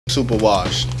Super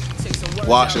wash.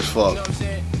 Wash as fuck.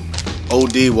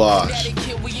 OD wash.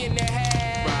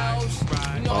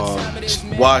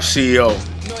 Wash CEO.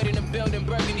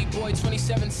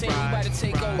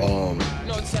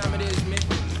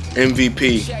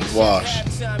 MVP wash.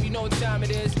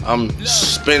 I'm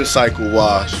spin cycle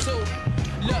wash.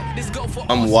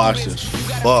 I'm washed as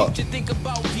fuck.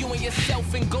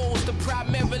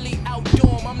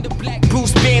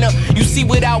 Bruce Banner, you see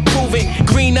without proving.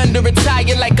 Green under a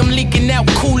tire like I'm leaking out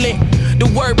coolant. The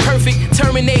word perfect,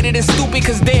 terminated and stupid,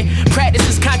 cause then practice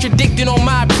is contradicting on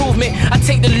my improvement. I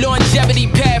take the longevity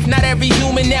path, not every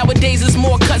human nowadays is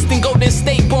more cuts than Golden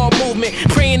State ball movement.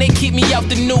 Praying they keep me out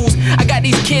the news. I got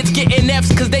these kids getting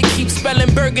F's cause they keep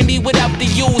spelling burgundy without the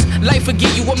U's. Life will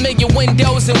give you a million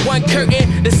windows and one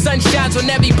curtain. The sun shines on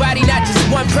everybody, not just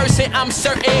one person. I'm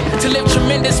certain to live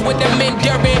tremendous with them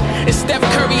enduring. And Steph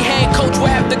Curry, head coach,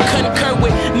 will have to concur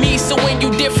with me. So when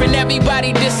you different,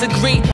 everybody disagree.